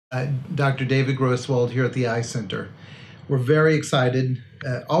Dr. David Grosswald here at the Eye Center. We're very excited,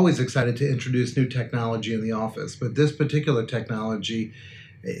 always excited to introduce new technology in the office, but this particular technology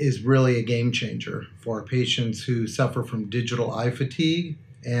is really a game changer for our patients who suffer from digital eye fatigue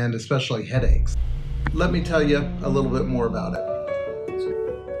and especially headaches. Let me tell you a little bit more about it.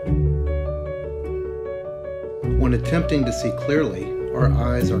 When attempting to see clearly, our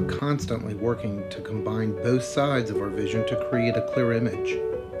eyes are constantly working to combine both sides of our vision to create a clear image.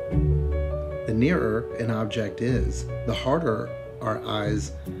 The nearer an object is, the harder our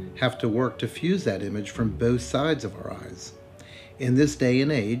eyes have to work to fuse that image from both sides of our eyes. In this day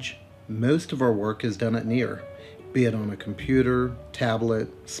and age, most of our work is done at near, be it on a computer,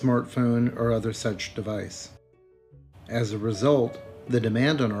 tablet, smartphone, or other such device. As a result, the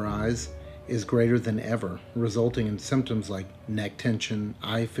demand on our eyes is greater than ever, resulting in symptoms like neck tension,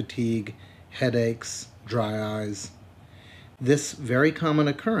 eye fatigue, headaches, dry eyes. This very common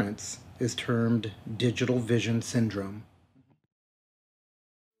occurrence is termed digital vision syndrome.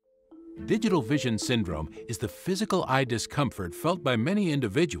 Digital vision syndrome is the physical eye discomfort felt by many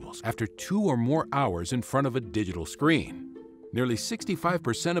individuals after 2 or more hours in front of a digital screen. Nearly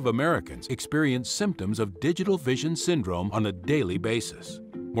 65% of Americans experience symptoms of digital vision syndrome on a daily basis.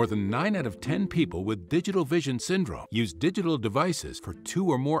 More than 9 out of 10 people with digital vision syndrome use digital devices for 2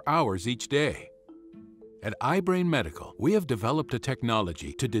 or more hours each day. At iBrain Medical, we have developed a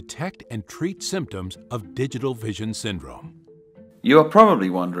technology to detect and treat symptoms of digital vision syndrome. You are probably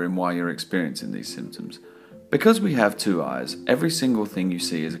wondering why you're experiencing these symptoms. Because we have 2 eyes, every single thing you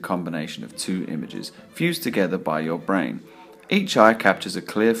see is a combination of 2 images fused together by your brain. Each eye captures a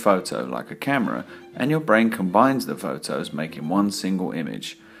clear photo like a camera, and your brain combines the photos, making one single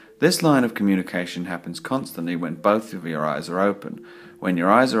image. This line of communication happens constantly when both of your eyes are open. When your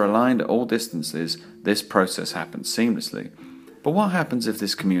eyes are aligned at all distances, this process happens seamlessly. But what happens if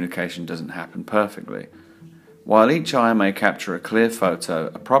this communication doesn't happen perfectly? While each eye may capture a clear photo,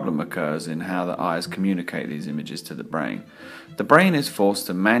 a problem occurs in how the eyes communicate these images to the brain. The brain is forced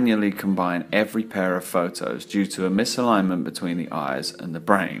to manually combine every pair of photos due to a misalignment between the eyes and the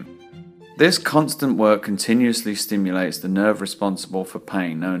brain. This constant work continuously stimulates the nerve responsible for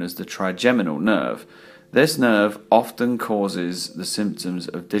pain, known as the trigeminal nerve. This nerve often causes the symptoms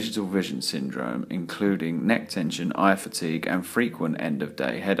of digital vision syndrome, including neck tension, eye fatigue, and frequent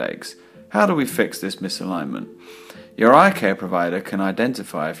end-of-day headaches. How do we fix this misalignment? Your eye care provider can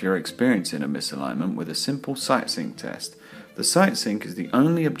identify if you're experiencing a misalignment with a simple sight-sync test. The sight-sync is the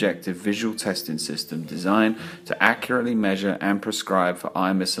only objective visual testing system designed to accurately measure and prescribe for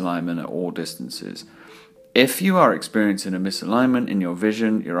eye misalignment at all distances. If you are experiencing a misalignment in your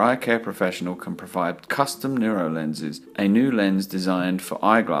vision, your eye care professional can provide custom Neurolenses, a new lens designed for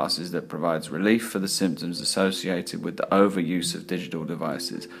eyeglasses that provides relief for the symptoms associated with the overuse of digital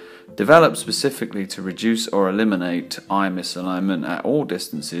devices. Developed specifically to reduce or eliminate eye misalignment at all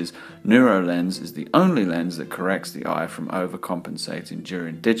distances, Neurolens is the only lens that corrects the eye from overcompensating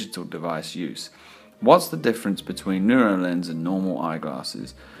during digital device use. What's the difference between Neurolens and normal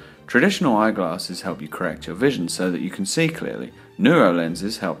eyeglasses? Traditional eyeglasses help you correct your vision so that you can see clearly.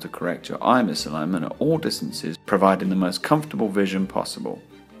 Neurolenses help to correct your eye misalignment at all distances, providing the most comfortable vision possible.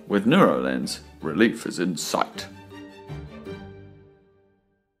 With Neurolens, relief is in sight.